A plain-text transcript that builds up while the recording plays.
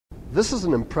This is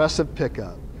an impressive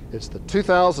pickup. It's the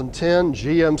 2010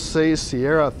 GMC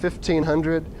Sierra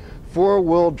 1500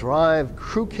 four-wheel drive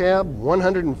crew cab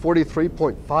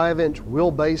 143.5-inch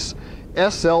wheelbase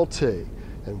SLT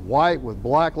in white with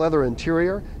black leather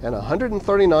interior and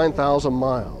 139,000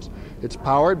 miles. It's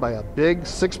powered by a big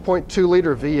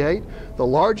 6.2-liter V8, the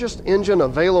largest engine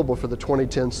available for the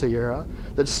 2010 Sierra,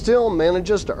 that still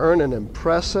manages to earn an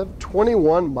impressive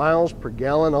 21 miles per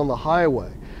gallon on the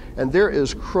highway. And there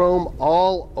is chrome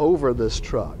all over this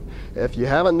truck. If you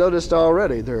haven't noticed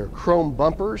already, there are chrome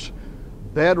bumpers,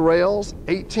 bed rails,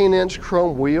 18-inch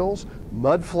chrome wheels,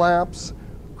 mud flaps,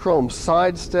 chrome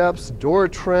side steps, door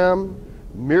trim,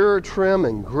 mirror trim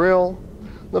and grille.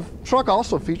 The truck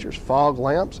also features fog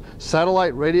lamps,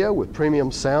 satellite radio with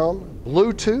premium sound,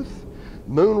 Bluetooth,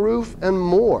 moonroof, and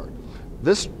more.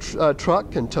 This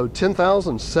truck can tow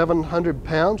 10,700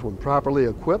 pounds when properly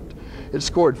equipped. It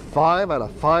scored 5 out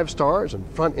of 5 stars in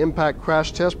front impact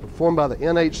crash tests performed by the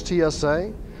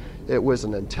NHTSA. It was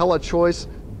an IntelliChoice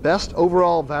Best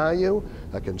Overall Value,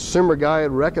 a Consumer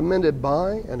Guide Recommended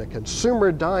Buy, and a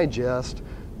Consumer Digest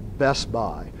Best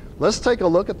Buy. Let's take a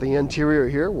look at the interior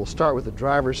here. We'll start with the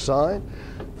driver's side.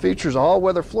 Features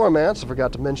all-weather floor mats, I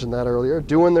forgot to mention that earlier,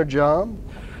 doing their job.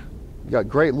 You got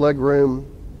great leg room,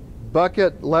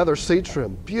 bucket leather seats are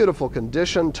in beautiful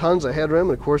condition, tons of headroom,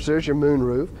 and of course there's your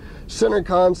moonroof. Center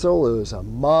console is a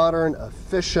modern,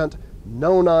 efficient,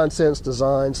 no-nonsense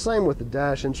design. Same with the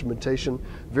dash instrumentation,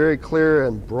 very clear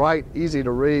and bright, easy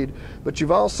to read. But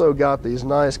you've also got these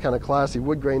nice kind of classy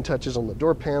wood grain touches on the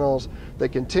door panels that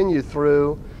continue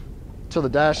through to the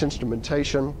dash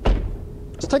instrumentation.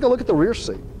 Let's take a look at the rear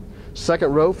seat.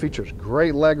 Second row features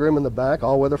great leg room in the back,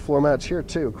 all-weather floor mats here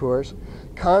too, of course.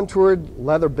 Contoured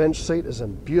leather bench seat is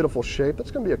in beautiful shape.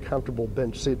 It's going to be a comfortable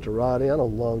bench seat to ride in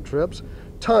on long trips.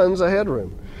 Tons of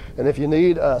headroom. And if you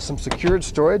need some secured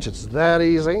storage, it's that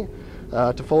easy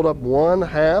to fold up one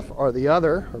half or the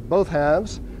other, or both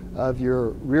halves of your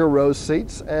rear row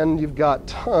seats, and you've got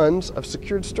tons of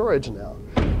secured storage now.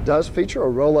 It does feature a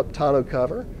roll-up tonneau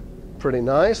cover, pretty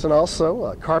nice, and also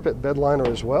a carpet bed liner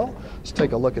as well. Let's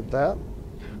take a look at that.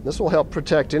 This will help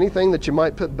protect anything that you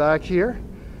might put back here,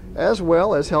 as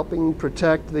well as helping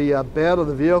protect the bed of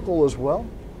the vehicle as well.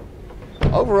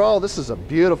 Overall, this is a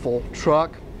beautiful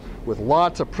truck with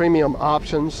lots of premium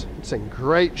options. It's in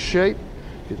great shape.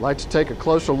 If you'd like to take a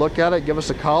closer look at it, give us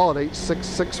a call at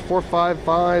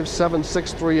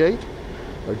 866-455-7638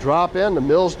 or drop in to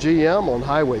Mills GM on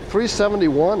Highway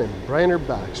 371 in Brainerd,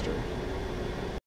 Baxter.